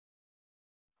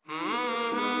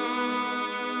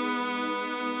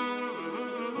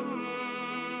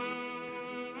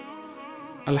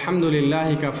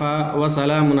अल्हम्दुलिल्लाहि Kaffa व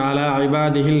सलामुन अला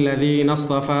इबादिहिल्लज़ीना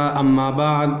इस्तफ़ा अम्मा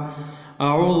बअद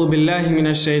अऊज़ु बिल्लाहि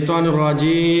मिनश शैतानिर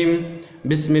रजीम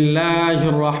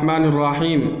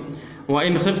बिस्मिल्लाहिर्रहमानिर्रहीम व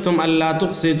इन ख़िफ़्तुम अल्ला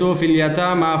तुक़्सितू फ़िल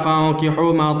यतामा फ़ांकिहू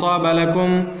मा ताब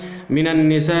लकुम मिनन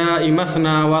निसाइ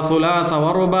मस्ना व सुलास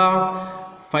व रुबा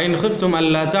फ़इन ख़िफ़्तुम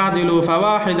अल्ला तअदिलू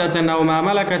फ़वाहिदतन अव मा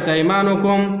मलकत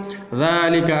अयमानुकुम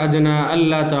ज़ालिका अदना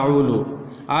अल्ला तऊलू।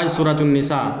 आज सूरह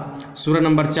निसा सूरह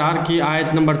नंबर 4 की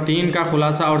आयत नंबर 3 का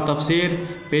ख़ुलासा और तफसीर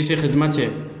पेश खिदमत है।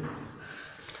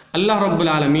 अल्लाह रब्बुल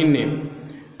आलमीन ने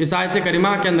इस आयत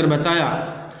करीमा के अंदर बताया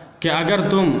कि अगर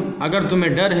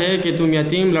तुम्हें डर है कि तुम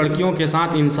यतीम लड़कियों के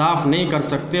साथ इंसाफ नहीं कर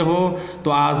सकते हो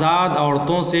तो आज़ाद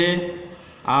औरतों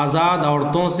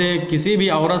से किसी भी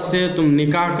औरत से तुम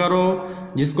निकाह करो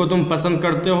जिसको तुम पसंद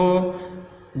करते हो।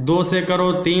 2 से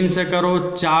करो, 3 से करो,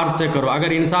 4 से करो।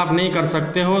 अगर इंसाफ नहीं कर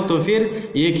सकते हो तो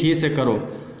फिर एक ही से करो।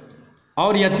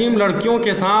 और यतीम लड़कियों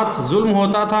के साथ जुल्म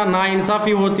होता था,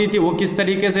 नाइंसाफ़ी होती थी, वो किस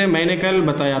तरीके से मैंने कल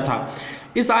बताया था।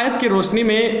 इस आयत की रोशनी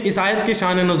में, इस आयत की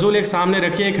शान नुज़ूल एक सामने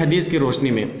रखी एक हदीस की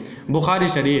रोशनी में। बुखारी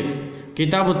शरीफ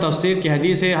किताब तफसीर की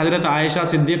हदीस है। हज़रत आयशा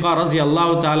सिद्दीक़ा रज़ी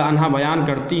अल्लाह ताला अन्हा बयान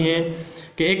करती हैं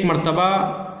कि एक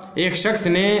मर्तबा एक शख्स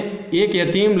ने एक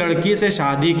यतीम लड़की से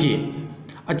शादी की।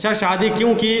 अच्छा, शादी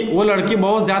क्यों की? वो लड़की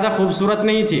बहुत ज़्यादा खूबसूरत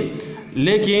नहीं थी,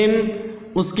 लेकिन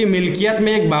उसकी मिल्कियत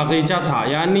में एक बागीचा था,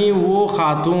 यानी वो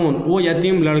खातून, वो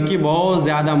यतीम लड़की बहुत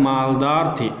ज़्यादा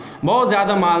मालदार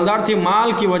थी।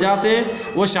 माल की वजह से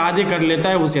वो शादी कर लेता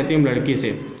है उस यतीम लड़की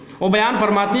से। वो बयान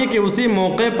फरमाती है कि उसी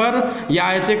मौके पर यह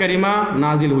आयत करीमा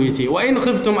नाजिल हुई थी, व इन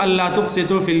ख़िफ़्तुम अल्ला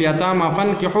तुक़्सितू फ़िल यतामा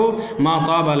फ़न्किहू मा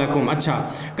ताब लकुम। अच्छा,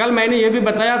 कल मैंने ये भी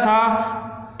बताया था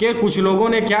कि कुछ लोगों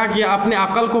ने क्या किया, अपने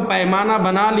अक़ल को पैमाना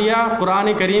बना लिया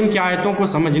कुरान करीम की आयतों को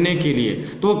समझने के लिए।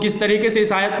 तो वो किस तरीके से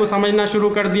इस आयत को समझना शुरू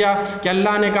कर दिया कि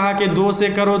अल्लाह ने कहा कि 2 से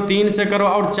करो, 3 से करो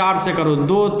और 4 से करो।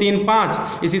 2, 3, 5,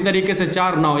 इसी तरीके से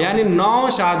 4, 9, यानी 9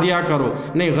 शादियाँ करो।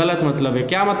 नहीं, गलत मतलब है।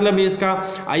 क्या मतलब है इसका?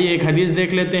 आइए एक हदीस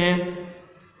देख लेते हैं।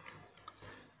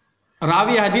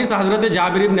 रावी हदीस हज़रत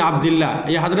जाबिर बिन अब्दुल्ला,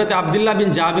 यह हज़रत अब्दुल्ला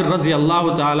बिन जाबिर रज़ी अल्लाह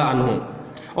ताला अन्हु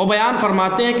और बयान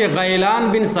फरमाते हैं कि गैलान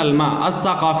बिन सलमा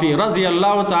अस्सक़ाफ़ी रज़ी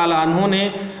अल्लाह ताला अन्हु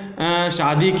ने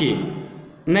शादी की।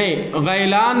 नहीं,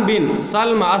 गैलान बिन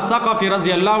सलमा अस्सक़ाफ़ी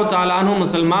रज़ी अल्लाह ताला अन्हु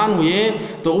मुसलमान हुए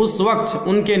तो उस वक्त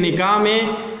उनके निकाह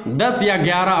में 10 या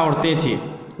 11 औरतें थीं।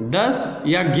 10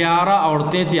 या 11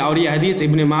 औरतें थीं और यह हदीस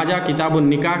इब्न माजा किताबुन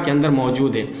निकाह के अंदर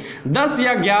मौजूद है। 10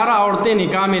 या 11 औरतें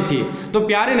निकाह में थी तो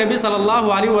प्यारे नबी सल्लल्लाहु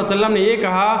अलैहि वसल्लम ने ये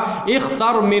कहा,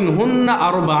 इख्तर मिनहुन्न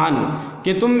अरबान,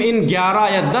 कि तुम इन 11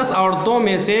 या 10 औरतों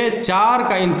में से 4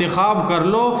 का इंतखाब कर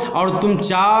लो और तुम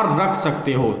 4 रख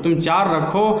सकते हो। तुम 4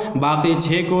 रखो, बाकी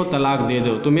 6 को तलाक दे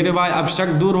दो। तो मेरे भाई अब शक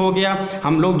दूर हो गया।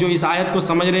 हम लोग जो इस आयत को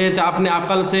समझ रहे थे अपने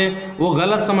अक़ल से, वो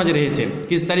गलत समझ रहे थे।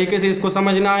 किस तरीके से इसको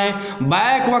समझना है?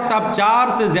 बैक वक्त आप 4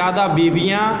 से ज़्यादा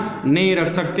बीवियाँ नहीं रख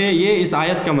सकते, ये इस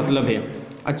आयत का मतलब है।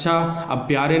 अच्छा, अब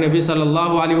प्यारे नबी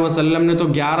सल्लल्लाहु अलैहि वसल्लम ने तो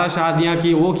 11 शादियाँ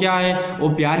की, वो क्या है? वो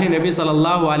प्यारे नबी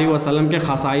सल्लल्लाहु अलैहि वसल्लम के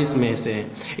ख़साइस में से है।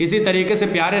 इसी तरीके से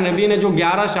प्यारे नबी ने जो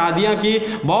 11 शादियाँ की,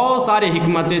 बहुत सारी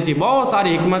हिकमतें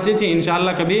थी।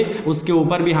 इंशाअल्लाह कभी उसके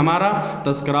ऊपर भी हमारा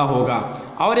तज़किरा होगा।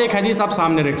 और एक हदीस आप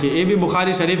सामने रखिए, ये भी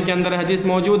बुखारी शरीफ के अंदर हदीस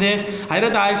मौजूद है।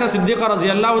 हज़रत आयशा सिद्दीक़ा रज़ी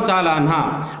अल्लाह ताला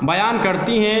अन्हा बयान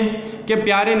करती हैं कि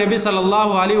प्यारे नबी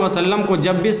सल्लल्लाहु अलैहि वसल्लम को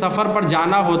जब भी सफ़र पर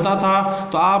जाना होता था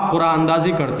तो आप कुरान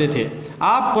अंदाज़ी करते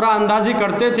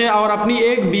थे और अपनी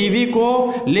एक बीवी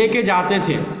को लेके जाते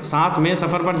थे। साथ में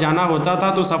सफ़र पर जाना होता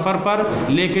था तो सफ़र पर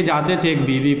लेके जाते थे एक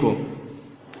बीवी को।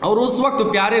 और उस वक्त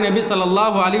प्यारे नबी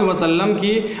सल्लल्लाहु अलैहि वसल्लम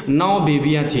की 9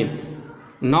 बीवियाँ थीं।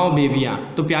 9 बीवियाँ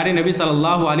तो प्यारे नबी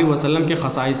सल्लल्लाहु अलैहि वसल्लम के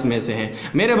ख़साइस में से हैं।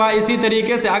 मेरे भाई, इसी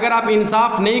तरीके से अगर आप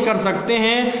इंसाफ नहीं कर सकते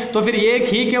हैं तो फिर एक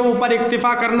ही के ऊपर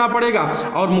इक्तिफ़ा करना पड़ेगा।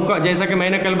 और जैसा कि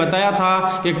मैंने कल बताया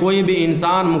था कि कोई भी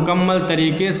इंसान मुकम्मल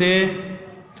तरीके से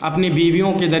अपनी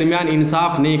बीवियों के दरमियान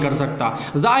इंसाफ नहीं कर सकता।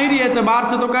 ज़ाहिरी एतबार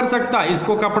से तो कर सकता,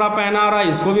 इसको कपड़ा पहना रहा है,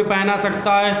 इसको भी पहना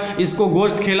सकता है, इसको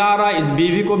गोश्त खिला रहा है, इस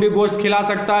बीवी को भी गोश्त खिला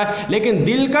सकता है, लेकिन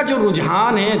दिल का जो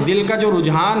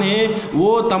रुझान है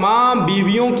वो तमाम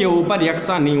बीवियों के ऊपर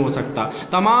यकसा नहीं हो सकता।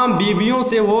 तमाम बीवियों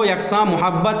से वो यकसा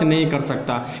मोहब्बत नहीं कर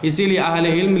सकता। इसीलिए अहले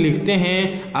इल्म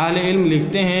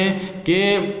लिखते हैं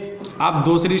कि आप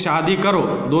दूसरी शादी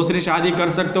कर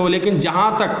सकते हो, लेकिन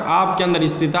जहाँ तक आपके अंदर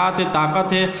इस्तिताअत है,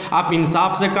 ताकत है, आप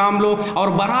इंसाफ से काम लो और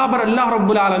बराबर अल्लाह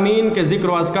रब्बुल आलमीन के ज़िक्र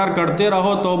व अज़कार करते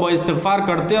रहो, तौबा इस्तिग़फ़ार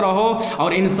करते रहो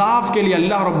और इंसाफ के लिए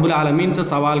अल्लाह रब्बुल आलमीन से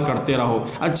सवाल करते रहो।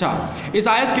 अच्छा, इस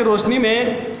आयत की रोशनी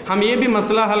में हम ये भी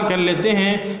मसला हल कर लेते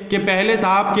हैं कि पहले से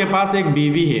आपके पास एक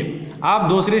बीवी है, आप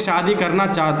दूसरी शादी करना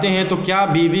चाहते हैं तो क्या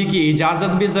बीवी की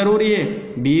इजाज़त भी ज़रूरी है?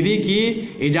 बीवी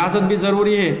की इजाज़त भी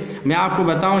ज़रूरी है। मैं आपको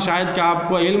बताऊं, शायद कि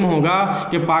आपको इल्म होगा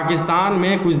कि पाकिस्तान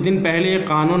में कुछ दिन पहले एक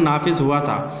कानून नाफिज हुआ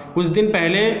था। कुछ दिन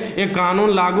पहले एक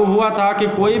कानून लागू हुआ था कि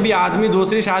कोई भी आदमी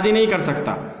दूसरी शादी नहीं कर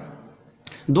सकता,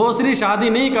 दूसरी शादी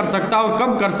नहीं कर सकता। और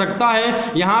कब कर सकता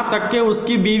है? यहाँ तक कि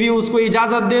उसकी बीवी उसको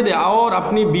इजाज़त दे दे, और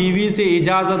अपनी बीवी से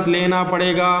इजाज़त लेना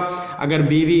पड़ेगा। अगर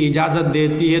बीवी इजाज़त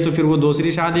देती है तो फिर वो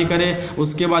दूसरी शादी करे।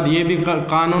 उसके बाद ये भी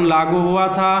कानून लागू हुआ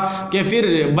था कि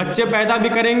फिर बच्चे पैदा भी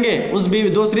करेंगे उस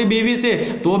दूसरी बीवी से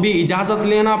तो भी इजाज़त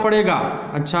लेना पड़ेगा।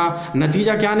 अच्छा,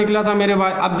 नतीजा क्या निकला था मेरे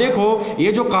भाई? अब देखो,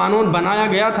 ये जो कानून बनाया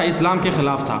गया था इस्लाम के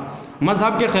ख़िलाफ़ था,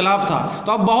 मज़हब के ख़िलाफ़ था।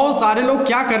 तो अब बहुत सारे लोग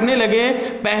क्या करने लगे,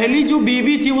 पहली जो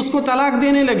बीवी थी उसको तलाक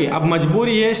देने लगे। अब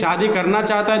मजबूरी है, शादी करना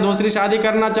चाहता है, दूसरी शादी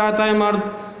करना चाहता है मर्द,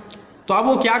 तो अब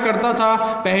वो क्या करता था,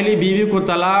 पहली बीवी को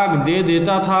तलाक दे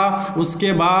देता था,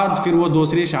 उसके बाद फिर वो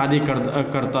दूसरी शादी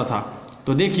करता था।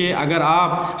 तो देखिए, अगर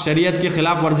आप शरीयत की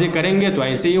ख़िलाफ़ वर्जी करेंगे तो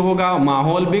ऐसे ही होगा,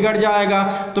 माहौल बिगड़ जाएगा।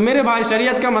 तो मेरे भाई,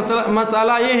 शरीयत का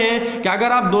मसला ये है कि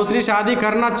अगर आप दूसरी शादी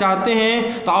करना चाहते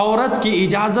हैं तो औरत की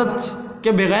इजाज़त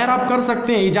के बग़ैर आप कर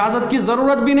सकते हैं, इजाज़त की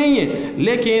ज़रूरत भी नहीं है।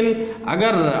 लेकिन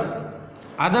अगर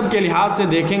अदब के लिहाज से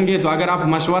देखेंगे तो अगर आप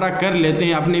मशवरा कर लेते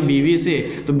हैं अपनी बीवी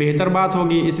से तो बेहतर बात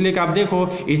होगी। इसलिए कि आप देखो,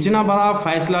 इतना बड़ा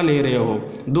फ़ैसला ले रहे हो,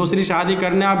 दूसरी शादी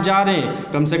करने आप जा रहे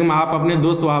हैं, कम से कम आप अपने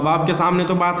दोस्त व अहबाब के सामने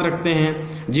तो बात रखते हैं,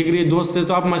 जिगरी दोस्त से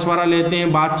तो आप मशवरा लेते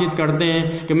हैं, बातचीत करते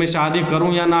हैं कि मैं शादी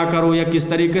करूं या ना करूं या किस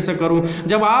तरीके से करूं।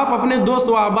 जब आप अपने दोस्त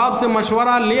व अहबाब से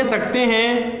मशवरा ले सकते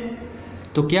हैं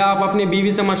तो क्या आप अपनी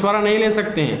बीवी से मशवरा नहीं ले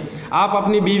सकते हैं? आप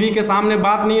अपनी बीवी के सामने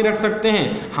बात नहीं रख सकते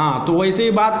हैं? हाँ, तो वैसे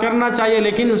ही बात करना चाहिए,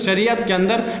 लेकिन शरीयत के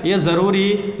अंदर ये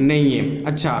ज़रूरी नहीं है।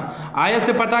 अच्छा, आयत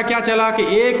से पता क्या चला कि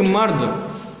एक मर्द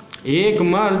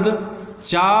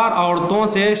 4 औरतों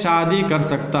से शादी कर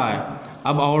सकता है।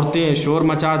 अब औरतें शोर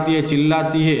मचाती है,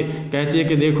 चिल्लाती है, कहती है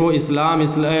कि देखो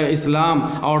इस्लाम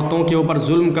औरतों के ऊपर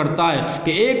जुल्म करता है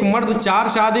कि एक मर्द 4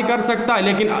 शादी कर सकता है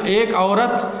लेकिन एक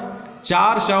औरत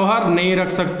 4 शौहर नहीं रख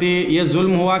सकती। ये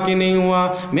जुल्म हुआ कि नहीं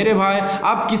हुआ? मेरे भाई,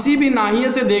 आप किसी भी नाहिए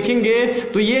से देखेंगे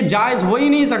तो ये जायज़ हो ही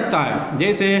नहीं सकता है।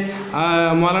 जैसे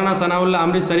मौलाना सनाउल्लाह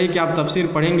अमृतसरी की आप तफसीर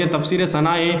पढ़ेंगे, तफसीर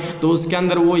सनाए, तो उसके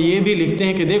अंदर वो ये भी लिखते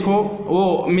हैं कि देखो,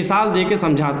 वो मिसाल दे के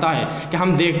समझाता है कि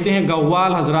हम देखते हैं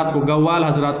गव्वाल हजरात को, गव्वाल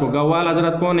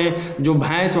हजरत कौन है? जो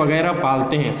भैंस वगैरह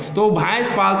पालते हैं। तो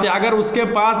भैंस पालते, अगर उसके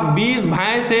पास 20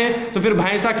 भैंस है तो फिर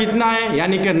भैंसा कितना है,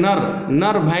 यानी कि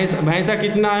नर भैंसा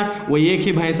कितना है? वो एक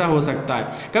ही भैंसा हो सकता है।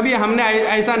 कभी हमने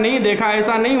ऐसा नहीं देखा,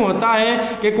 ऐसा नहीं होता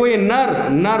है कि कोई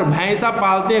नर भैंसा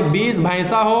पालते 20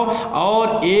 भैंसा हो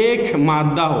और एक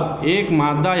मादा हो, एक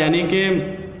मादा यानी कि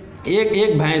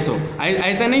एक भैंस हो,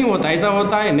 ऐसा नहीं होता। ऐसा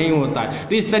होता है? नहीं होता है।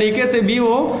 तो इस तरीके से भी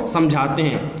वो समझाते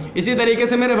हैं। इसी तरीके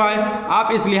से मेरे भाई, आप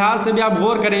इस लिहाज से भी आप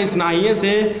गौर करें इस नाहिए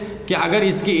से कि अगर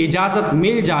इसकी इजाज़त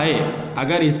मिल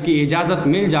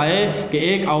जाए कि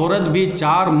एक औरत भी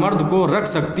 4 मर्द को रख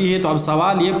सकती है, तो अब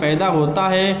सवाल ये पैदा होता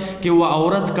है कि वह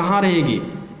औरत कहाँ रहेगी?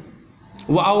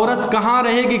 वह औरत कहाँ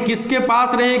रहेगी? किसके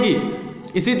पास रहेगी?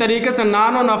 इसी तरीके से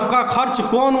नानो नफ़का खर्च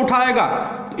कौन उठाएगा?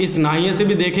 तो इस नाहिए से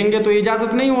भी देखेंगे तो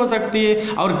इजाज़त नहीं हो सकती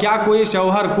है। और क्या कोई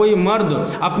शौहर, कोई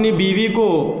मर्द अपनी बीवी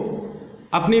को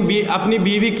अपनी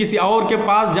बीवी किसी और के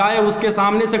पास जाए, उसके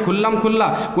सामने से खुल्लम खुल्ला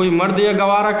कोई मर्द ये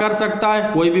गवारा कर सकता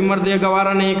है? कोई भी मर्द ये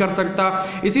गवारा नहीं कर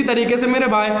सकता। इसी तरीके से मेरे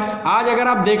भाई, आज अगर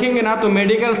आप देखेंगे ना तो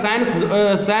मेडिकल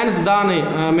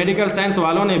साइंस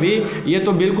वालों ने भी ये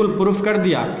तो बिल्कुल प्रूफ कर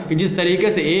दिया कि जिस तरीके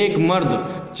से एक मर्द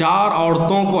 4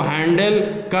 औरतों को हैंडल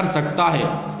कर सकता है,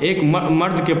 एक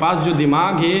मर्द के पास जो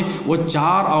दिमाग है वो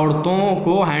 4 औरतों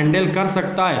को हैंडल कर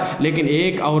सकता है, लेकिन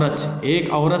एक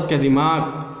औरत का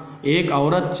दिमाग, एक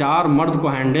औरत 4 मर्द को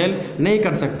हैंडल नहीं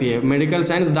कर सकती है। मेडिकल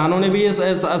साइंस दानों ने भी ये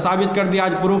साबित कर दिया,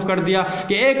 आज प्रूफ कर दिया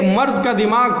कि एक मर्द का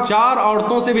दिमाग 4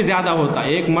 औरतों से भी ज़्यादा होता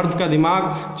है। एक मर्द का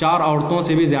दिमाग 4 औरतों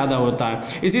से भी ज़्यादा होता है।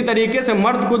 इसी तरीके से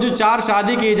मर्द को जो 4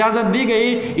 शादी की इजाज़त दी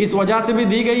गई, इस वजह से भी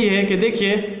दी गई है कि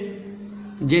देखिए,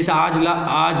 जैसे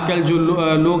आजकल जो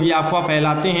लोग ये अफवाह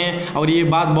फैलाते हैं, और ये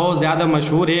बात बहुत ज़्यादा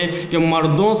मशहूर है कि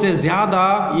मर्दों से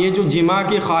ज़्यादा ये जो जिमा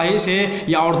की ख्वाहिश है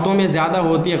ये औरतों में ज़्यादा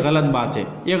होती है। गलत बात है,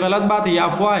 ये गलत बात है, ये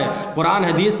अफवाह है। कुरान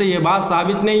हदीस से ये बात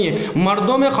साबित नहीं है।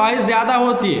 मर्दों में ख्वाहिश ज़्यादा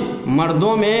होती है,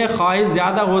 मर्दों में ख्वाहिश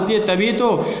ज़्यादा होती है। तभी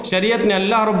तो शरीयत ने,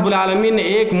 अल्लाह रब्बुल आलमीन ने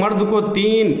एक मर्द को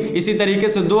 3, इसी तरीके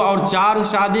से 2 और 4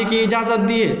 शादी की इजाज़त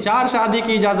दी है। 4 शादी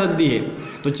की इजाज़त दी है।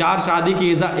 तो 4 शादी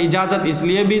की इजाज़त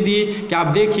इसलिए भी दी कि आप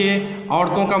देखिए,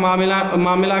 औरतों का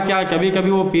मामला क्या है, कभी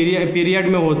कभी वो पीरियड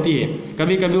में होती है,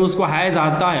 कभी कभी उसको हैज़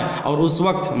आता है, और उस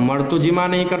वक्त मर्द तो जिमा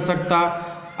नहीं कर सकता।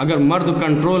 अगर मर्द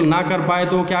कंट्रोल ना कर पाए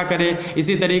तो क्या करे।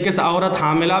 इसी तरीके से औरत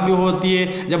हामिला भी होती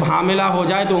है, जब हामिला हो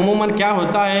जाए तो उमूमन क्या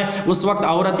होता है, उस वक्त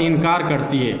औरत इनकार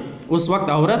करती है, उस वक्त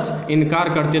औरत इनकार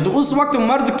करती है। तो उस वक्त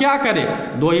मर्द क्या करे,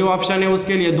 दो ही ऑप्शन है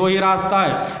उसके लिए, दो ही रास्ता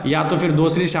है, या तो फिर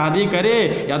दूसरी शादी करे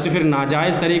या तो फिर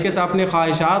नाजायज़ तरीके से अपने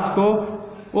ख्वाहिशात को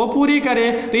वो पूरी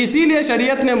करे। तो इसीलिए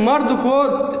शरीयत ने मर्द को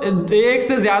एक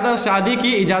से ज़्यादा शादी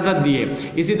की इजाज़त दी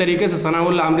है। इसी तरीके से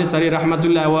सनाउल्लाह अमृतसरी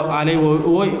रहमतुल्लाह अलैह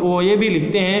वो ये भी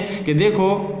लिखते हैं कि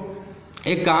देखो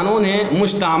एक कानून है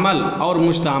मुश्तामल और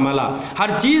मुश्तामला,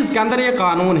 हर चीज़ के अंदर ये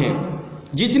कानून है,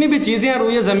 जितनी भी चीज़ें हैं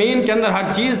रुए ज़मीन के अंदर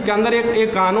हर चीज़ के अंदर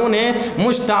एक कानून है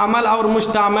मुश्तामल और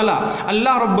मुश्तामला।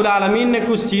 अल्लाह रब्बुल आलमीन ने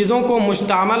कुछ चीज़ों को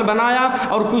मुश्तामल बनाया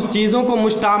और कुछ चीज़ों को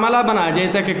मुश्तामला बनाया,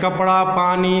 जैसे कि कपड़ा,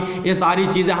 पानी, ये सारी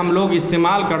चीज़ें हम लोग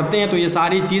इस्तेमाल करते हैं, तो ये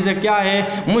सारी चीज़ें क्या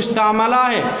है, मुश्तामला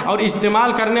है, और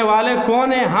इस्तेमाल करने वाले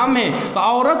कौन है, हम हैं। तो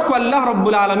औरत को अल्लाह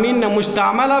रब्बुल आलमीन ने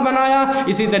मुश्तामला बनाया,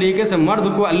 इसी तरीके से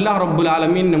मर्द को अल्लाह रब्बुल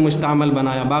आलमीन ने मुश्तामल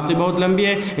बनाया। बाकी बहुत लंबी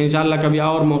है, इंशाअल्लाह कभी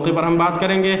और मौके पर हम बात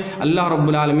करेंगे। अल्लाह रब्बुल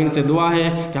आलमीन से दुआ है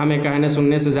कि हमें कहने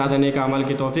सुनने से ज़्यादा नेक अमल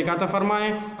की तौफीक अता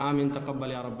फरमाएं। आमीन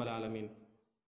तक़ब्बल या रब्बल आलमीन।